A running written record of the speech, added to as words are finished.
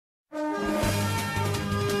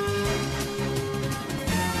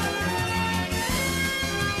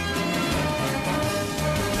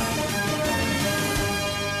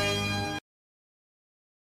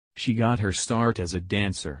she got her start as a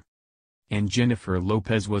dancer. And Jennifer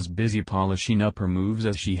Lopez was busy polishing up her moves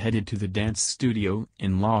as she headed to the dance studio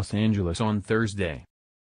in Los Angeles on Thursday.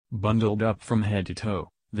 Bundled up from head to toe,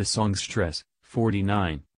 the song Stress,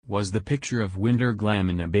 49, was the picture of winter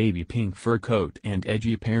glam in a baby pink fur coat and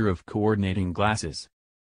edgy pair of coordinating glasses.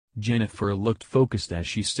 Jennifer looked focused as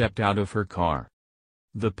she stepped out of her car.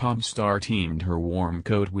 The pop star teamed her warm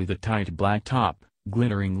coat with a tight black top,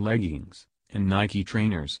 glittering leggings, and Nike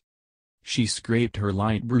trainers. She scraped her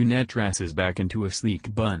light brunette tresses back into a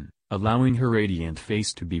sleek bun, allowing her radiant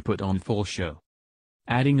face to be put on full show.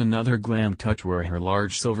 Adding another glam touch were her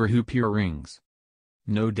large silver hoop earrings.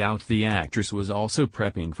 No doubt the actress was also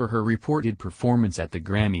prepping for her reported performance at the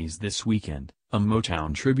Grammys this weekend, a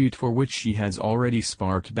Motown tribute for which she has already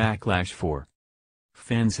sparked backlash for.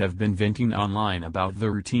 Fans have been venting online about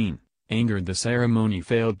the routine, angered the ceremony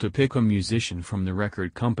failed to pick a musician from the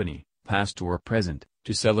record company, past or present,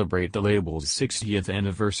 to celebrate the label's 60th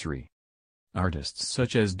anniversary. Artists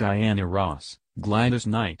such as Diana Ross, Gladys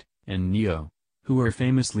Knight, and Neo, who are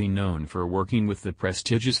famously known for working with the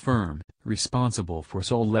prestigious firm, responsible for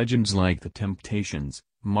soul legends like The Temptations,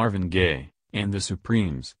 Marvin Gaye, and The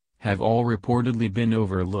Supremes, have all reportedly been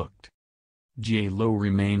overlooked. J.Lo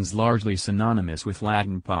remains largely synonymous with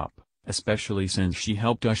Latin pop, especially since she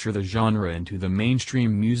helped usher the genre into the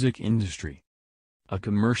mainstream music industry. A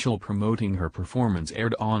commercial promoting her performance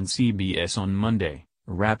aired on CBS on Monday,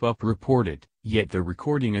 Wrap Up reported, yet the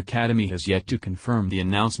Recording Academy has yet to confirm the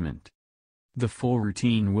announcement. The full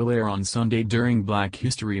routine will air on Sunday during Black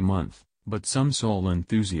History Month, but some soul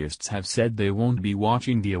enthusiasts have said they won't be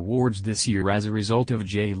watching the awards this year as a result of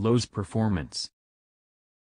J.Lo's performance.